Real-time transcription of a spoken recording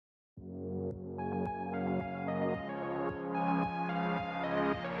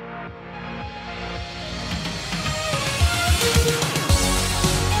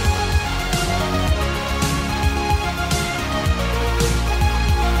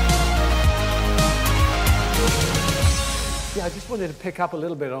just wanted to pick up a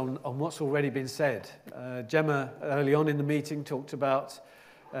little bit on what's already been said. Gemma, early on in the meeting, talked about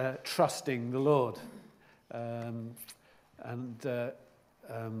trusting the Lord.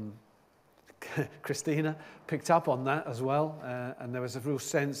 Christina picked up on that as well. And there was a real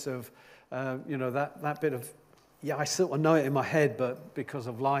sense of, that bit of, I sort of know it in my head, but because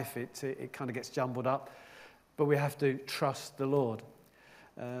of life, it kind of gets jumbled up. But we have to trust the Lord.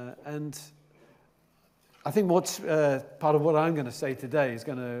 And I think what's part of what I'm going to say today is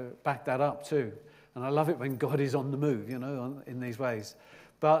going to back that up too. And I love it when God is on the move, in these ways.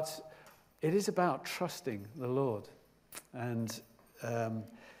 But it is about trusting the Lord and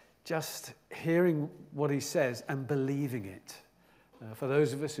just hearing what he says and believing it. For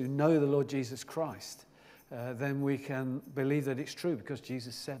those of us who know the Lord Jesus Christ, then we can believe that it's true because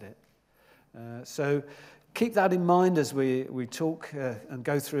Jesus said it. So keep that in mind as we talk and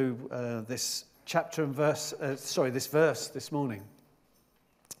go through this chapter and verse, this verse this morning.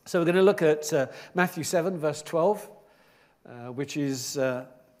 So we're going to look at Matthew 7, verse 12, which is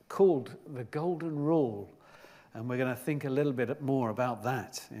called the Golden Rule. And we're going to think a little bit more about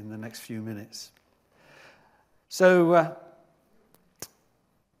that in the next few minutes. So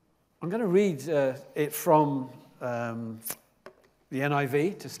I'm going to read it from the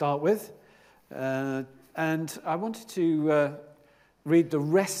NIV to start with. And I wanted to read the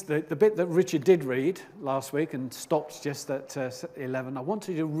rest, the bit that Richard did read last week and stopped just at 11. I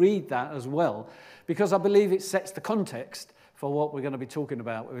wanted to read that as well because I believe it sets the context for what we're going to be talking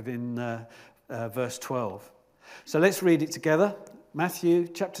about within verse 12. So let's read it together. Matthew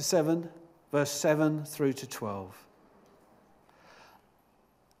chapter 7, verse 7 through to 12.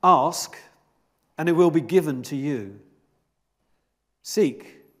 Ask, and it will be given to you.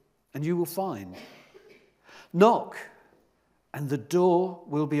 Seek, and you will find. Knock, and the door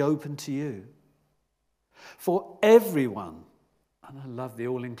will be open to you. For everyone, and I love the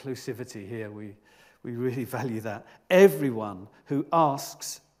all-inclusivity here, we really value that. Everyone who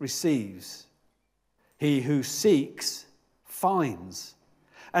asks receives. He who seeks finds.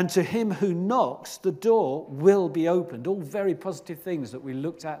 And to him who knocks, the door will be opened. All very positive things that we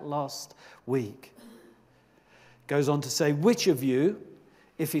looked at last week. Goes on to say, which of you,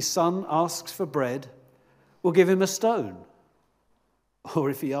 if his son asks for bread, will give him a stone?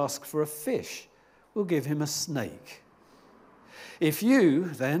 Or if he asks for a fish, we'll give him a snake. If you,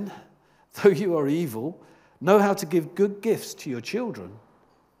 then, though you are evil, know how to give good gifts to your children,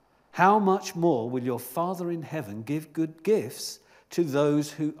 how much more will your Father in heaven give good gifts to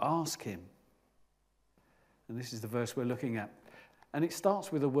those who ask him? And this is the verse we're looking at. And it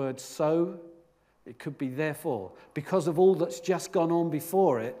starts with the word so. It could be therefore. Because of all that's just gone on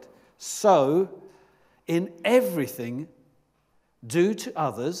before it, so in everything do to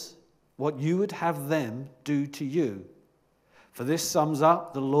others what you would have them do to you. For this sums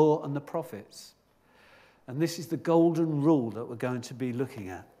up the law and the prophets. And this is the golden rule that we're going to be looking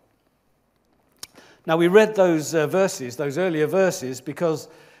at. Now we read those verses, those earlier verses, because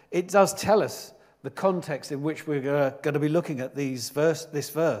it does tell us the context in which we're going to be looking at this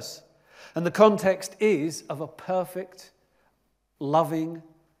verse. And the context is of a perfect, loving,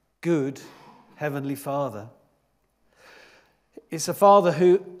 good Heavenly Father. It's a Father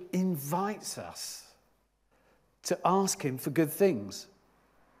who invites us to ask him for good things.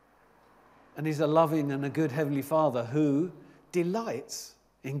 And he's a loving and a good Heavenly Father who delights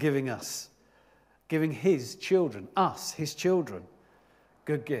in giving his children, us, his children,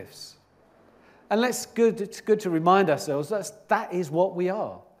 good gifts. And it's good to remind ourselves that is what we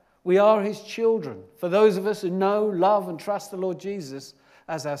are. We are his children. For those of us who know, love, and trust the Lord Jesus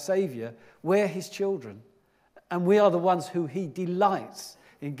as our Saviour, we're his children. And we are the ones who he delights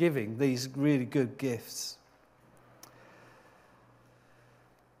in giving these really good gifts.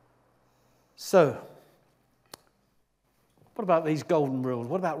 So, what about these golden rules?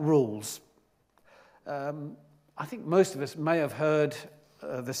 What about rules? I think most of us may have heard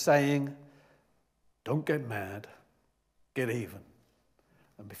the saying, don't get mad, get even.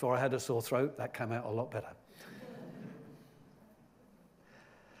 And before I had a sore throat, that came out a lot better.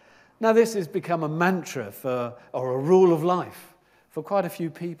 Now this has become a mantra or a rule of life for quite a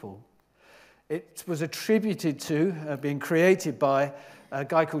few people. It was attributed to being created by a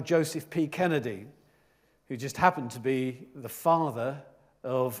guy called Joseph P. Kennedy, who just happened to be the father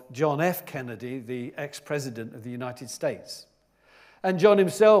of John F. Kennedy, the ex-president of the United States. And John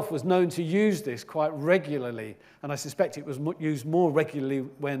himself was known to use this quite regularly, and I suspect it was used more regularly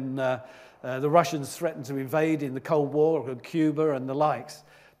when the Russians threatened to invade in the Cold War or Cuba and the likes.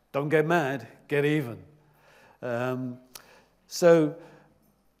 Don't get mad, get even. So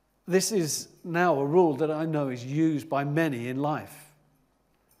This is now a rule that I know is used by many in life.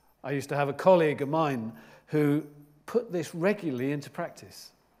 I used to have a colleague of mine who put this regularly into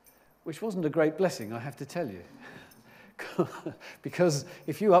practice, which wasn't a great blessing, I have to tell you. Because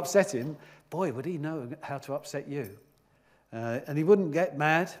if you upset him, boy, would he know how to upset you. And he wouldn't get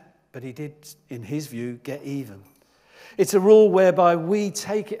mad, but he did, in his view, get even. It's a rule whereby we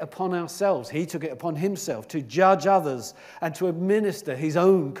take it upon ourselves. He took it upon himself to judge others and to administer his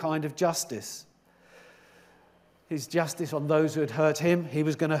own kind of justice. His justice on those who had hurt him, he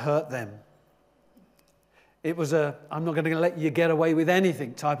was going to hurt them. It was I'm not going to let you get away with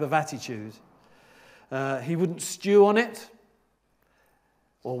anything type of attitude. He wouldn't stew on it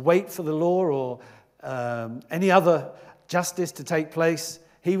or wait for the law or any other justice to take place.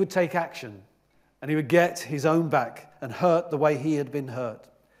 He would take action and he would get his own back and hurt the way he had been hurt.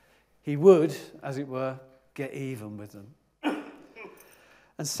 He would, as it were, get even with them.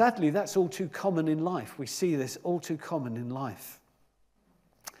 And sadly, that's all too common in life. We see this all too common in life.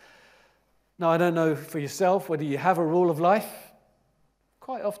 Now, I don't know for yourself whether you have a rule of life.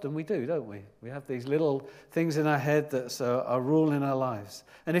 Quite often we do, don't we? We have these little things in our head that's a rule in our lives.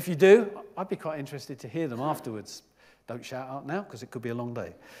 And if you do, I'd be quite interested to hear them afterwards. Don't shout out now, because it could be a long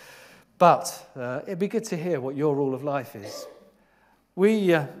day. But it'd be good to hear what your rule of life is.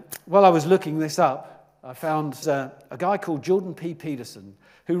 While I was looking this up, I found a guy called Jordan P. Peterson,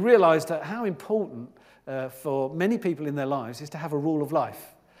 who realized that how important for many people in their lives is to have a rule of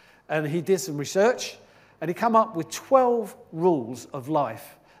life. And he did some research, and he came up with 12 rules of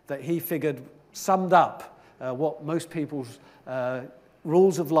life that he figured summed up what most people's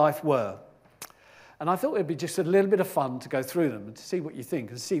rules of life were. And I thought it'd be just a little bit of fun to go through them and to see what you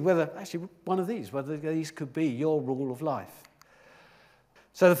think and see whether actually whether these could be your rule of life.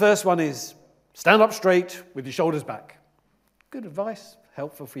 So the first one is stand up straight with your shoulders back. Good advice,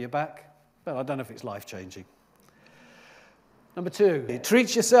 helpful for your back, but I don't know if it's life-changing. Number 2,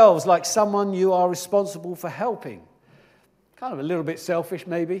 treat yourselves like someone you are responsible for helping. Kind of a little bit selfish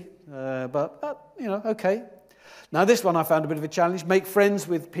maybe, but okay. Now this one I found a bit of a challenge. Make friends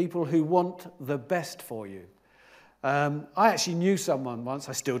with people who want the best for you. I actually knew someone once,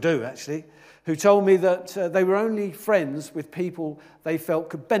 I still do actually, who told me that they were only friends with people they felt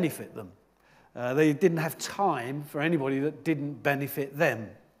could benefit them. They didn't have time for anybody that didn't benefit them.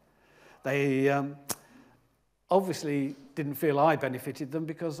 They obviously didn't feel I benefited them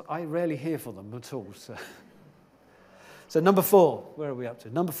because I rarely hear from them at all. So number 4, where are we up to?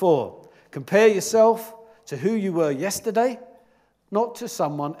 Number 4, compare yourself to who you were yesterday, not to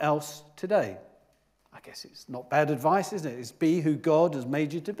someone else today. I guess it's not bad advice, isn't it? It's be who God has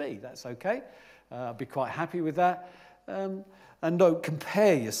made you to be. That's okay. I'll be quite happy with that. And don't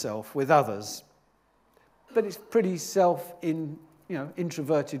compare yourself with others. But it's pretty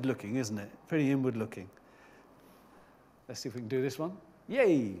introverted looking, isn't it? Pretty inward looking. Let's see if we can do this one.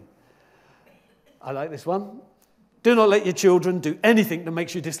 Yay! I like this one. Do not let your children do anything that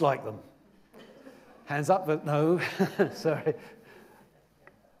makes you dislike them. Hands up, but no. Sorry.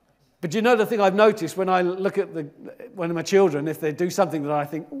 But you know the thing I've noticed when I look at one of my children, if they do something that I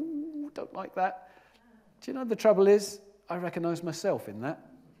think, ooh, don't like that. Do you know the trouble is? I recognise myself in that.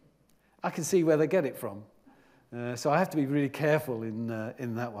 I can see where they get it from. So I have to be really careful in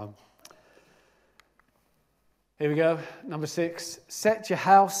that one. Here we go. Number 6. Set your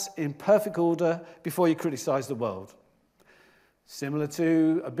house in perfect order before you criticise the world. Similar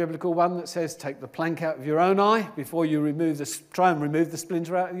to a biblical one that says, take the plank out of your own eye before you try and remove the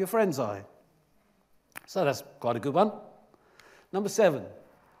splinter out of your friend's eye. So that's quite a good one. Number 7.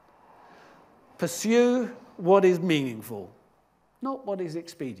 Pursue what is meaningful, not what is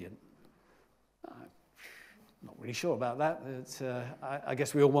expedient. Not really sure about that. I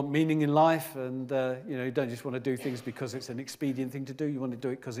guess we all want meaning in life, and you don't just want to do things because it's an expedient thing to do. You want to do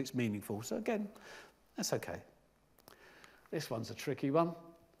it because it's meaningful. So again, that's okay. This one's a tricky one.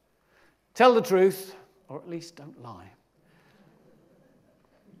 Tell the truth, or at least don't lie.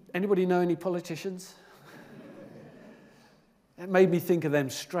 Anybody know any politicians? It made me think of them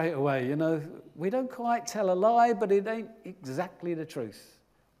straight away. We don't quite tell a lie, but it ain't exactly the truth.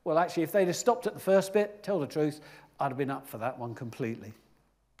 Well, actually, if they'd have stopped at the first bit, tell the truth, I'd have been up for that one completely.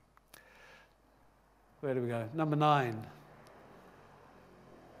 Where do we go? Number 9.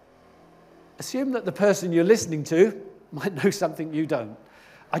 Assume that the person you're listening to might know something you don't.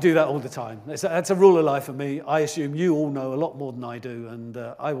 I do that all the time. That's a rule of life for me. I assume you all know a lot more than I do, and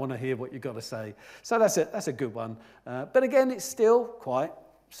I want to hear what you've got to say. So that's a good one. But again, it's still quite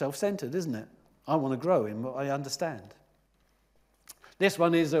self-centered, isn't it? I want to grow in what I understand. This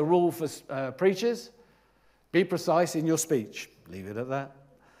one is a rule for preachers. Be precise in your speech. Leave it at that.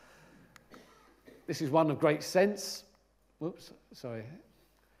 This is one of great sense. Whoops, sorry.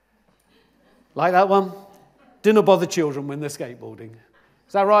 Like that one? Do not bother children when they're skateboarding.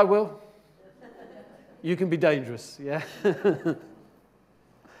 Is that right, Will? You can be dangerous, yeah? And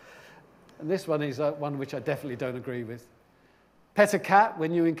this one is one which I definitely don't agree with. Pet a cat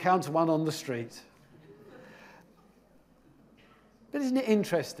when you encounter one on the street. But isn't it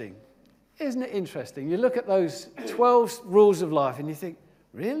interesting? Isn't it interesting? You look at those 12 rules of life and you think,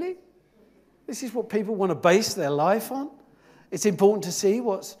 really? This is what people want to base their life on? It's important to see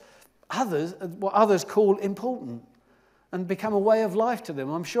what others call important and become a way of life to them.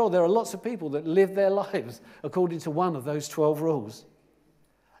 I'm sure there are lots of people that live their lives according to one of those 12 rules.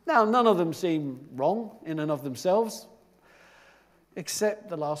 Now, none of them seem wrong in and of themselves, except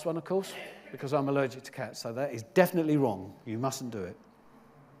the last one, of course, because I'm allergic to cats, so that is definitely wrong. You mustn't do it.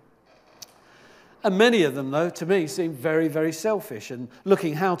 And many of them, though, to me, seem very, very selfish and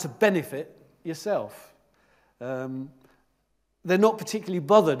looking how to benefit yourself. They're not particularly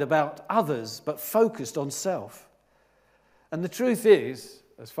bothered about others, but focused on self. And the truth is,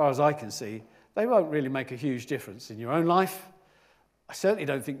 as far as I can see, they won't really make a huge difference in your own life. I certainly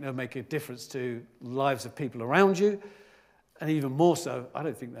don't think they'll make a difference to the lives of people around you. And even more so, I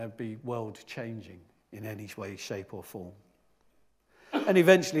don't think they'll be world-changing in any way, shape or form. And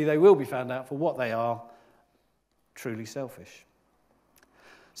eventually they will be found out for what they are, truly selfish.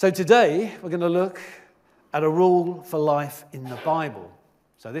 So today we're going to look at a rule for life in the Bible.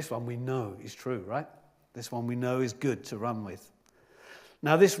 So this one we know is true, right? This one we know is good to run with.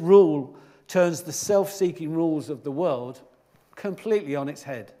 Now this rule turns the self-seeking rules of the world completely on its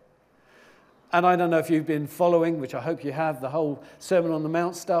head. And I don't know if you've been following, which I hope you have, the whole Sermon on the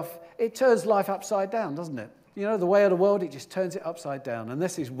Mount stuff. It turns life upside down, doesn't it? You know, the way of the world, it just turns it upside down. And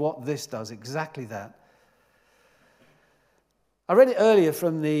this is what this does, exactly that. I read it earlier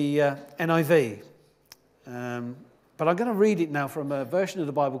from the NIV, but I'm going to read it now from a version of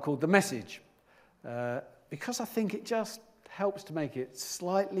the Bible called The Message, because I think it just helps to make it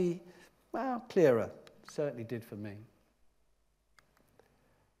slightly, well, clearer. It certainly did for me.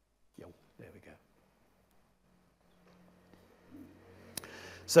 There we go.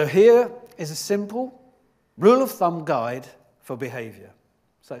 So here is a simple rule of thumb guide for behavior.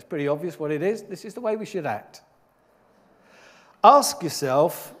 So it's pretty obvious what it is. This is the way we should act. Ask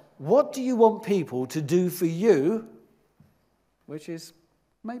yourself, what do you want people to do for you? Which is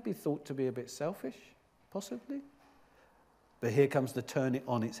maybe thought to be a bit selfish, possibly. But here comes the turn it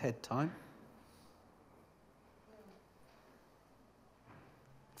on its head time.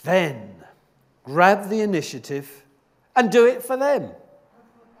 Then grab the initiative and do it for them.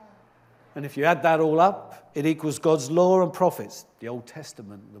 And if you add that all up, it equals God's law and prophets, the Old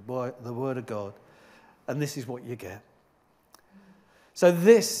Testament, the Word of God. And this is what you get. So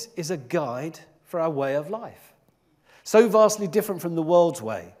this is a guide for our way of life. So vastly different from the world's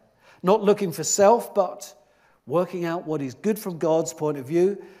way. Not looking for self, but working out what is good from God's point of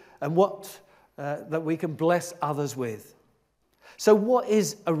view and what that we can bless others with. So what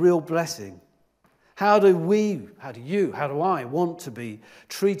is a real blessing? How do I want to be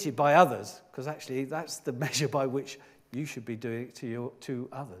treated by others? Because actually that's the measure by which you should be doing it to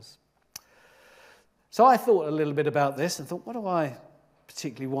others. So I thought a little bit about this and thought, what do I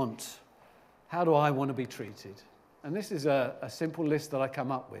particularly want? How do I want to be treated? And this is a simple list that I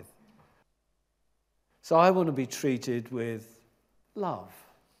come up with. So I want to be treated with love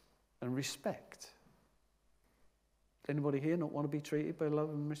and respect. Anybody here not want to be treated by love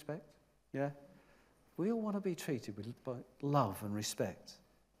and respect? Yeah? We all want to be treated with love and respect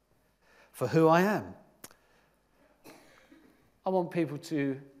for who I am. I want people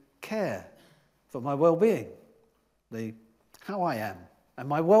to care for my well-being, how I am, and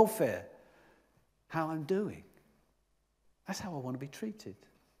my welfare, how I'm doing. That's how I want to be treated.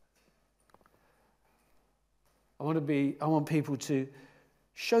 I want people to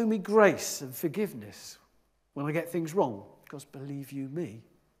show me grace and forgiveness when I get things wrong, because believe you me,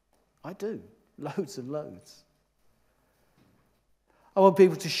 I do, loads and loads. I want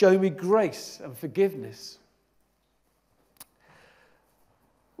people to show me grace and forgiveness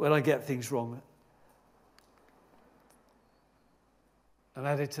when I get things wrong. And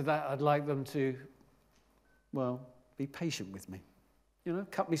added to that, I'd like them to, well, be patient with me. You know,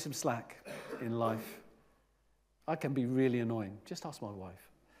 cut me some slack in life. I can be really annoying. Just ask my wife.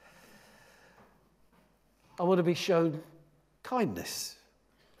 I want to be shown kindness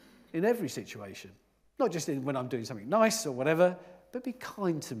in every situation. Not just when I'm doing something nice or whatever, but be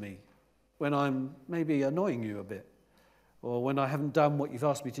kind to me when I'm maybe annoying you a bit. Or when I haven't done what you've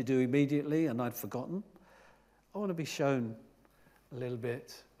asked me to do immediately and I'd forgotten. I want to be shown a little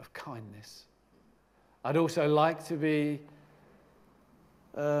bit of kindness. I'd also like to be,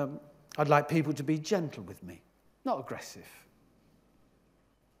 I'd like people to be gentle with me, not aggressive.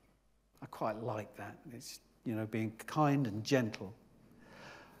 I quite like that. It's, being kind and gentle.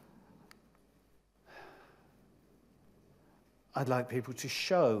 I'd like people to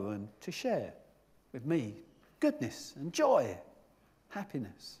show and to share with me goodness and joy,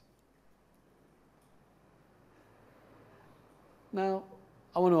 happiness. Now,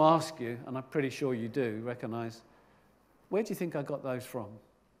 I want to ask you, and I'm pretty sure you do recognise, where do you think I got those from?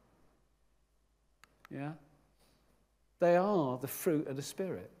 Yeah? They are the fruit of the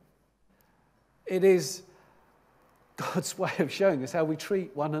Spirit. It is God's way of showing us how we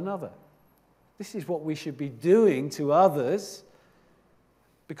treat one another. This is what we should be doing to others,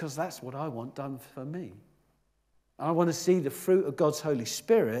 because that's what I want done for me. I want to see the fruit of God's Holy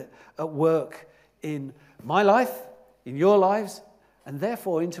Spirit at work in my life, in your lives, and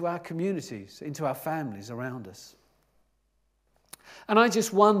therefore into our communities, into our families around us. And I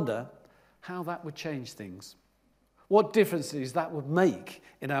just wonder how that would change things. What differences that would make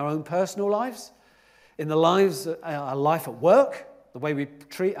in our own personal lives, in the lives, our life at work, the way we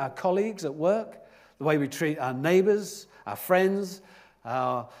treat our colleagues at work, the way we treat our neighbours, our friends,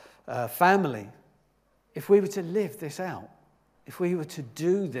 our family. If we were to live this out, if we were to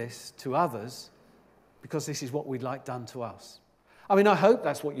do this to others, because this is what we'd like done to us. I mean, I hope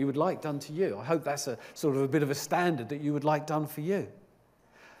that's what you would like done to you. I hope that's a sort of a bit of a standard that you would like done for you.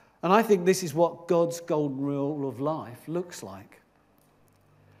 And I think this is what God's golden rule of life looks like.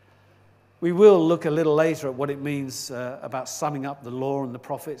 We will look a little later at what it means about summing up the law and the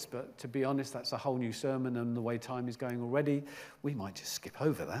prophets, but to be honest, that's a whole new sermon, and the way time is going already, we might just skip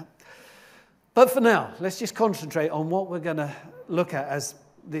over that. But for now, let's just concentrate on what we're going to look at as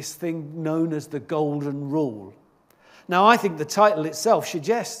this thing known as the golden rule. Now, I think the title itself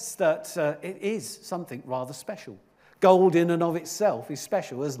suggests that it is something rather special. Gold in and of itself is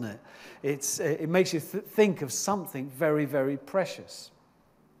special, isn't it? It makes you think of something very, very precious.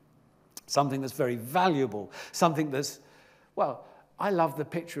 Something that's very valuable. Something that's, well, I love the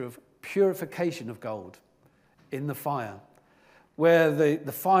picture of purification of gold in the fire, where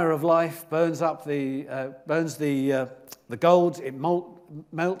the fire of life burns up the gold, it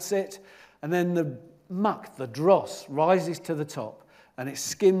melts it, and then the muck, the dross, rises to the top, and it's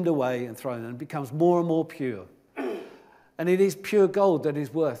skimmed away and thrown, and becomes more and more pure. And it is pure gold that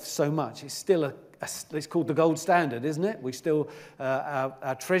is worth so much. It's still it's called the gold standard, isn't it? We still,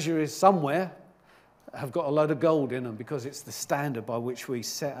 our treasuries somewhere have got a load of gold in them because it's the standard by which we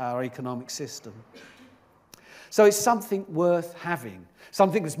set our economic system. So it's something worth having,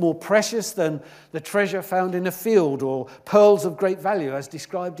 something that's more precious than the treasure found in a field or pearls of great value, as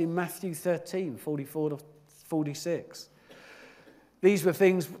described in Matthew 13, 44 to 46. These were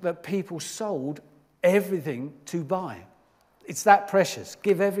things that people sold everything to buy. It's that precious.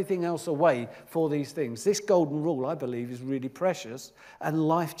 Give everything else away for these things. This golden rule, I believe, is really precious and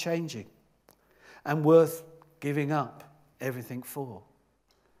life-changing and worth giving up everything for.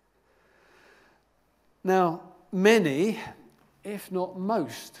 Now, many, if not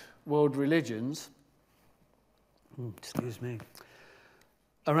most, world religions,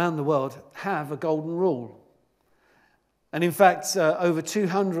 around the world have a golden rule. And in fact, over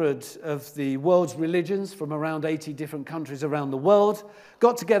 200 of the world's religions from around 80 different countries around the world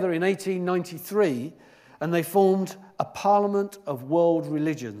got together in 1893, and they formed a Parliament of World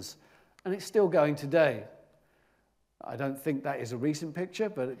Religions. And it's still going today. I don't think that is a recent picture,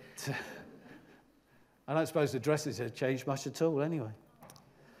 but I don't suppose the dresses have changed much at all anyway.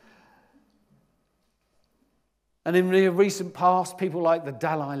 And in the recent past, people like the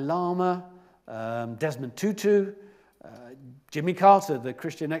Dalai Lama, Desmond Tutu, Jimmy Carter, the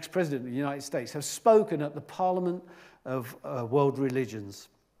Christian ex-president of the United States, have spoken at the Parliament of World Religions.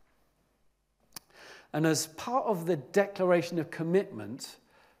 And as part of the Declaration of Commitment,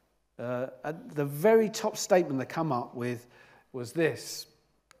 at the very top statement they come up with was this: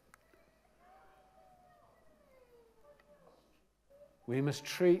 we must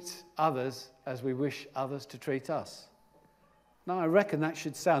treat others as we wish others to treat us. Now, I reckon that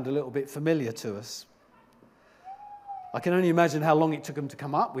should sound a little bit familiar to us. I can only imagine how long it took them to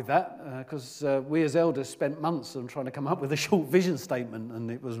come up with that, because we as elders spent months on trying to come up with a short vision statement, and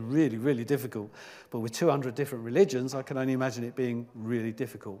it was really, really difficult. But with 200 different religions, I can only imagine it being really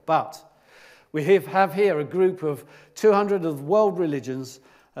difficult. But we have here a group of 200 of world religions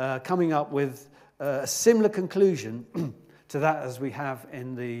coming up with a similar conclusion to that as we have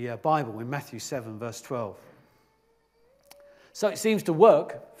in the Bible, in Matthew 7, verse 12. So it seems to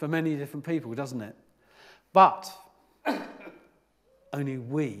work for many different people, doesn't it? But only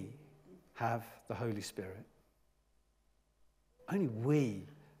we have the Holy Spirit. Only we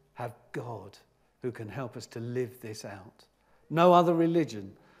have God who can help us to live this out. No other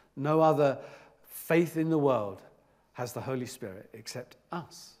religion, no other faith in the world has the Holy Spirit except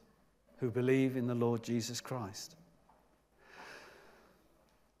us who believe in the Lord Jesus Christ.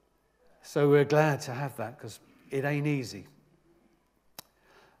 So we're glad to have that because it ain't easy.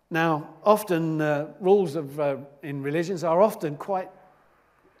 Now, often rules in religions are often quite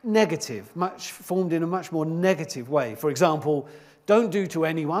negative, much formed in a much more negative way. For example, don't do to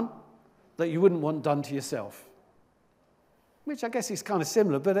anyone that you wouldn't want done to yourself. Which I guess is kind of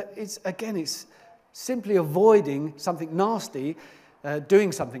similar, but it's simply avoiding something nasty,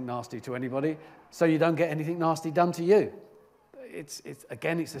 doing something nasty to anybody, so you don't get anything nasty done to you. It's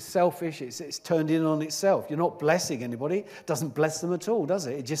a selfish, it's turned in on itself. You're not blessing anybody. It doesn't bless them at all, does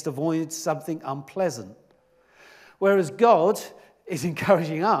it? It just avoids something unpleasant. Whereas God is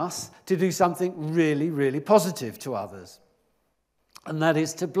encouraging us to do something really, really positive to others. And that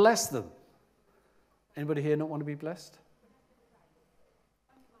is to bless them. Anybody here not want to be blessed?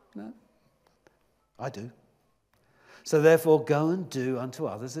 No? I do. So therefore, go and do unto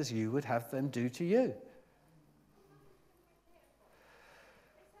others as you would have them do to you.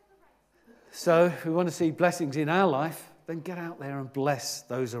 So if we want to see blessings in our life, then get out there and bless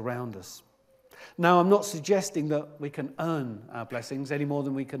those around us. Now, I'm not suggesting that we can earn our blessings any more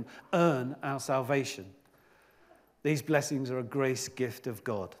than we can earn our salvation. These blessings are a grace gift of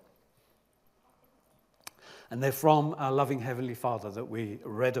God. And they're from our loving Heavenly Father that we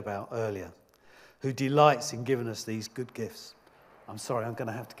read about earlier, who delights in giving us these good gifts. I'm sorry, I'm going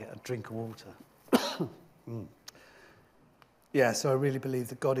to have to get a drink of water. Yeah, so I really believe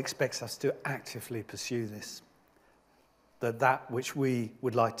that God expects us to actively pursue this. That which we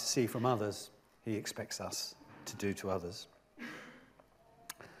would like to see from others, he expects us to do to others.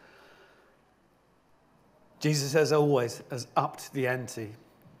 Jesus, as always, has upped the ante.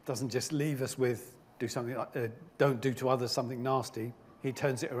 Doesn't just leave us with don't do to others something nasty. He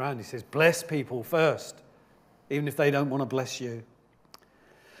turns it around. He says, bless people first, even if they don't want to bless you.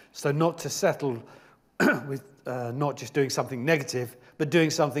 So not to settle with not just doing something negative, but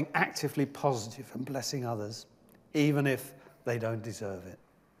doing something actively positive and blessing others, even if they don't deserve it.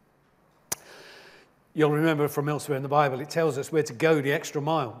 You'll remember from elsewhere in the Bible, it tells us where to go the extra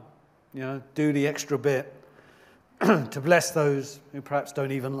mile, do the extra bit to bless those who perhaps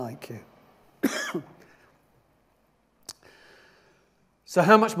don't even like you. So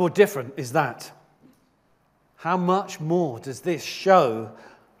how much more different is that? How much more does this show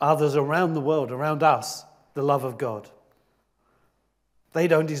others around the world, around us, the love of God? They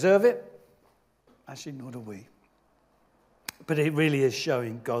don't deserve it. Actually, nor do we. But it really is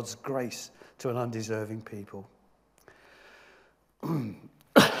showing God's grace to an undeserving people. And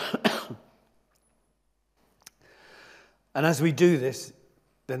as we do this,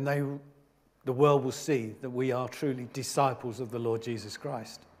 then the world will see that we are truly disciples of the Lord Jesus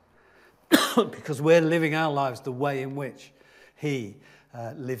Christ. Because we're living our lives the way in which he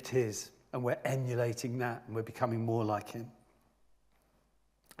lived his. And we're emulating that, and we're becoming more like him.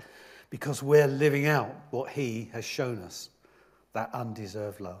 Because we're living out what he has shown us, that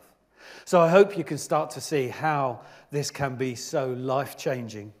undeserved love. So I hope you can start to see how this can be so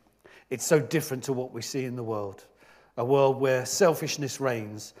life-changing. It's so different to what we see in the world. A world where selfishness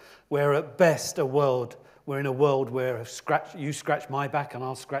reigns, where at best we're in a world where you scratch my back and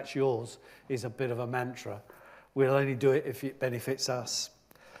I'll scratch yours is a bit of a mantra. We'll only do it if it benefits us.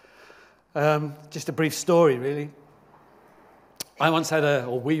 Just a brief story, really. We once had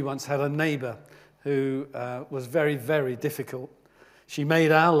a neighbour who was very, very difficult. She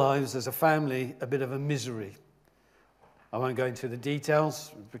made our lives as a family a bit of a misery. I won't go into the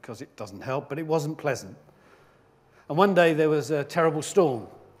details because it doesn't help, but it wasn't pleasant. And one day there was a terrible storm,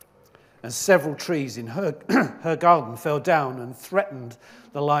 and several trees in her garden fell down and threatened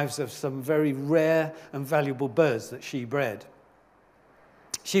the lives of some very rare and valuable birds that she bred.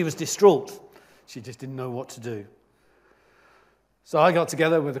 She was distraught. She just didn't know what to do. So I got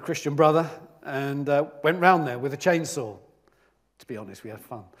together with a Christian brother and went round there with a chainsaw. To be honest, we had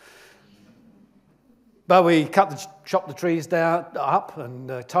fun. But we chopped the trees down, up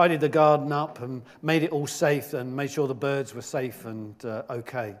and tidied the garden up and made it all safe and made sure the birds were safe and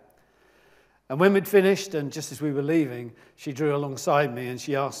okay. And when we'd finished, and just as we were leaving, she drew alongside me and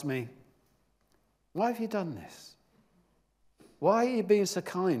she asked me, "Why have you done this? Why are you being so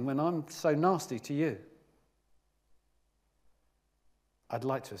kind when I'm so nasty to you?" I'd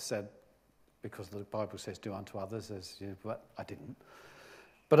like to have said, because the Bible says do unto others, but I didn't.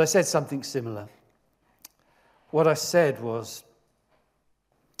 But I said something similar. What I said was,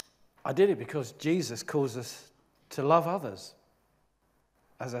 I did it because Jesus calls us to love others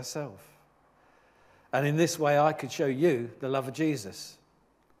as ourselves. And in this way, I could show you the love of Jesus.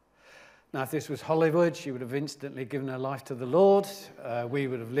 Now, if this was Hollywood, she would have instantly given her life to the Lord. We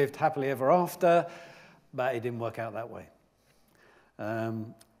would have lived happily ever after, but it didn't work out that way.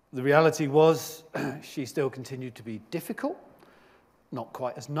 The reality was she still continued to be difficult, not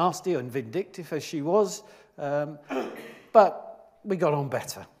quite as nasty and vindictive as she was, but we got on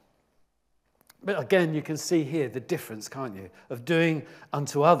better. But again, you can see here the difference, can't you, of doing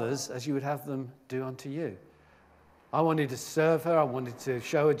unto others as you would have them do unto you. I wanted to serve her. I wanted to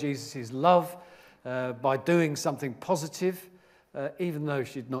show her Jesus' love by doing something positive, even though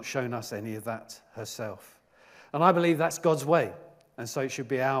she'd not shown us any of that herself. And I believe that's God's way, and so it should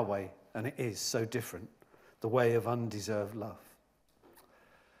be our way, and it is so different, the way of undeserved love.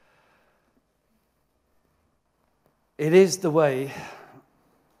 It is the way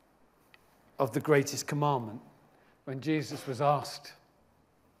of the greatest commandment. When Jesus was asked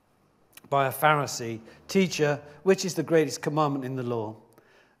by a Pharisee, "Teacher, which is the greatest commandment in the law?"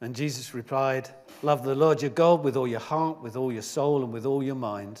 And Jesus replied, "Love the Lord your God with all your heart, with all your soul, and with all your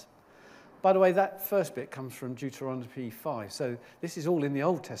mind." By the way, that first bit comes from Deuteronomy 5. So this is all in the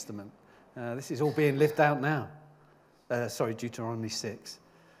Old Testament. This is all being lived out now. Deuteronomy 6.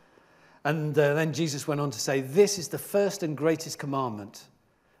 And then Jesus went on to say, "This is the first and greatest commandment.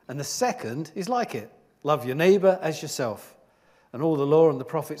 And the second is like it. Love your neighbor as yourself. And all the law and the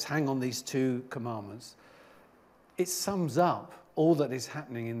prophets hang on these two commandments." It sums up all that is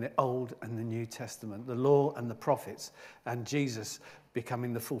happening in the Old and the New Testament, the law and the prophets, and Jesus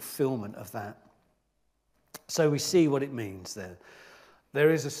becoming the fulfillment of that. So we see what it means there.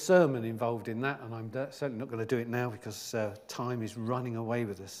 There is a sermon involved in that, and I'm certainly not going to do it now because time is running away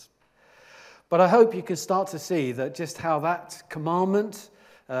with us. But I hope you can start to see that just how that commandment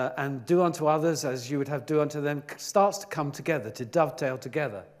and do unto others as you would have do unto them starts to come together, to dovetail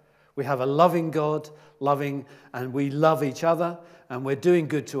together. We have a loving God, and we love each other, and we're doing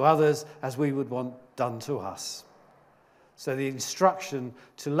good to others as we would want done to us. So the instruction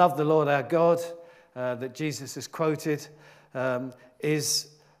to love the Lord our God that Jesus has quoted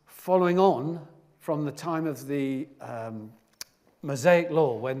is following on from the time of the Mosaic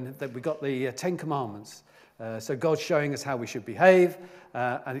law when we got the Ten Commandments. So God's showing us how we should behave,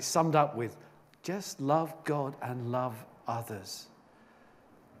 and it's summed up with just love God and love others.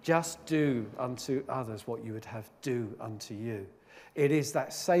 Just do unto others what you would have do unto you. It is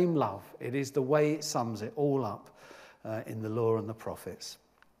that same love. It is the way it sums it all up in the law and the prophets.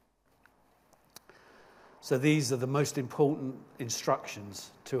 So these are the most important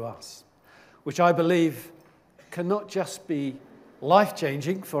instructions to us, which I believe can not just be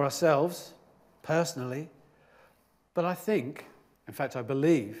life-changing for ourselves personally, but I think, in fact, I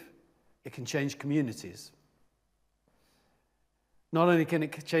believe it can change communities. Not only can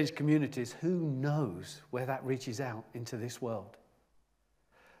it change communities, who knows where that reaches out into this world?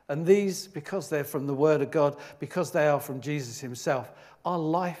 And these, because they're from the Word of God, because they are from Jesus himself, are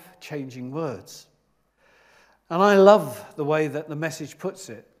life-changing words. And I love the way that the Message puts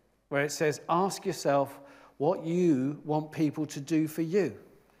it, where it says, ask yourself what you want people to do for you.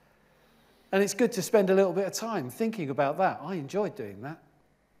 And it's good to spend a little bit of time thinking about that. I enjoyed doing that.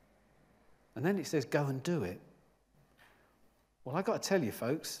 And then it says, go and do it. Well, I've got to tell you,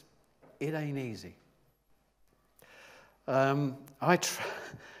 folks, it ain't easy.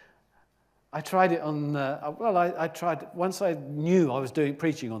 I tried it on, I tried, once I knew I was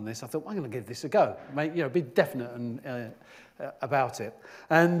preaching on this, I thought, I'm going to give this a go. Be definite and, about it.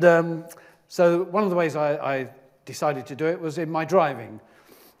 And so one of the ways I decided to do it was in my driving.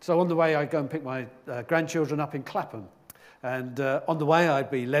 So on the way, I'd go and pick my grandchildren up in Clapham. And on the way,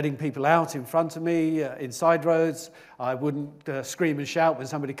 I'd be letting people out in front of me, in side roads. I wouldn't scream and shout when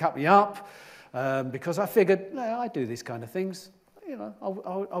somebody cut me up, because I figured, no, I do these kind of things.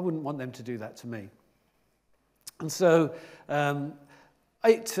 I wouldn't want them to do that to me. And so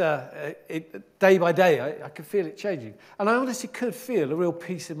day by day, I could feel it changing. And I honestly could feel a real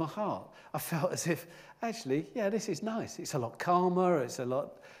peace in my heart. I felt as if, actually, yeah, this is nice. It's a lot calmer. It's a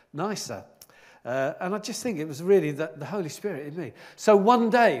lot nicer. And I just think it was really the Holy Spirit in me. So one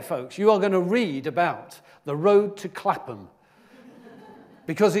day, folks, you are going to read about the road to Clapham.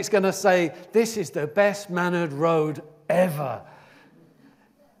 Because it's going to say, this is the best mannered road ever.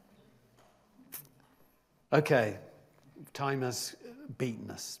 Okay, time has beaten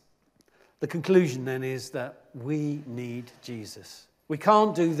us. The conclusion then is that we need Jesus. We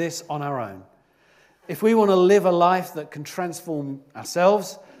can't do this on our own. If we want to live a life that can transform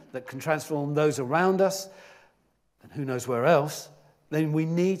ourselves, that can transform those around us, and who knows where else, then we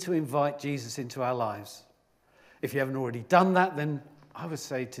need to invite Jesus into our lives. If you haven't already done that, then I would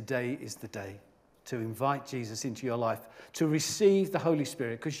say today is the day to invite Jesus into your life, to receive the Holy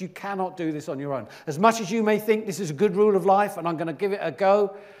Spirit, because you cannot do this on your own. As much as you may think this is a good rule of life and I'm going to give it a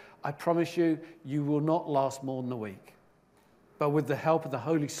go, I promise you, you will not last more than a week. But with the help of the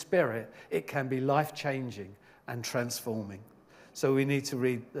Holy Spirit, it can be life-changing and transforming. So we need to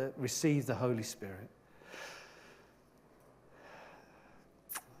receive the Holy Spirit.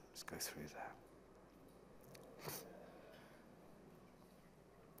 Let's go through that.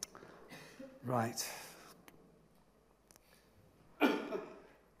 Right.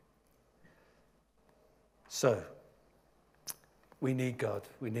 So, we need God.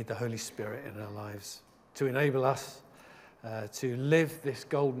 We need the Holy Spirit in our lives to enable us to live this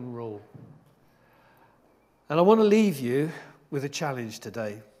golden rule. And I want to leave you with a challenge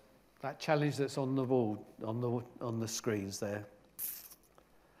today. That challenge that's on the wall, on the screens there.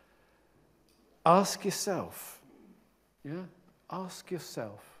 Ask yourself, ask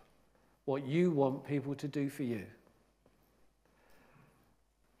yourself what you want people to do for you.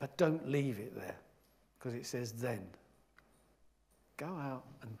 But don't leave it there, because it says then. Go out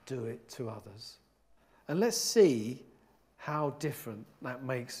and do it to others. And let's see how different that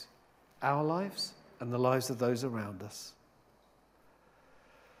makes our lives and the lives of those around us.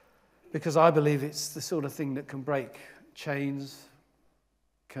 Because I believe it's the sort of thing that can break chains,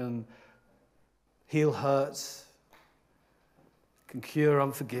 can heal hurts, can cure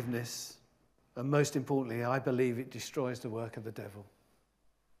unforgiveness, and most importantly, I believe it destroys the work of the devil.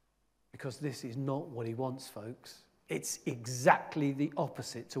 Because this is not what he wants, folks. It's exactly the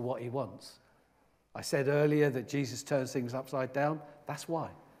opposite to what he wants. I said earlier that Jesus turns things upside down. That's why.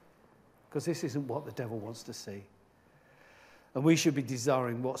 Because this isn't what the devil wants to see. And we should be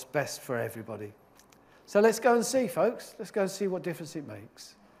desiring what's best for everybody. So let's go and see, folks. Let's go and see what difference it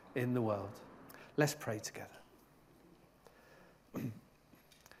makes in the world. Let's pray together.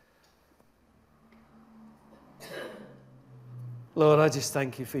 Lord, I just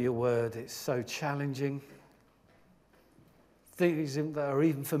thank you for your word. It's so challenging. Things that are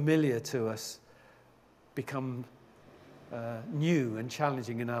even familiar to us become new and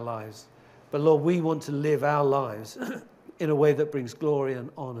challenging in our lives. But Lord, we want to live our lives in a way that brings glory and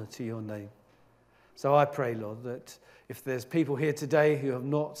honor to your name. So I pray, Lord, that if there's people here today who have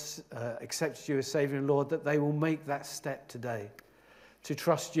not accepted you as Savior and Lord, that they will make that step today to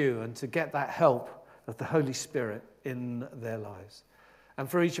trust you and to get that help of the Holy Spirit in their lives. And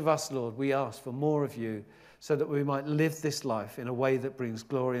for each of us, Lord, we ask for more of you so that we might live this life in a way that brings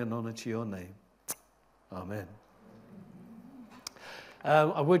glory and honor to your name. Amen.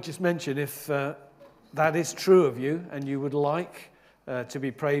 I would just mention, if that is true of you and you would like to be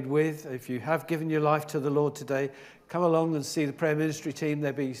prayed with, if you have given your life to the Lord today, come along and see the prayer ministry team.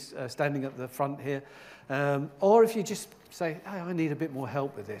 They'll be standing at the front here. Or if you just say, hey, I need a bit more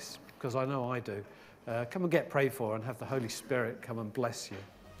help with this, because I know I do. Come and get prayed for and have the Holy Spirit come and bless you.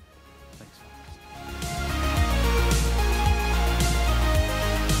 Thanks.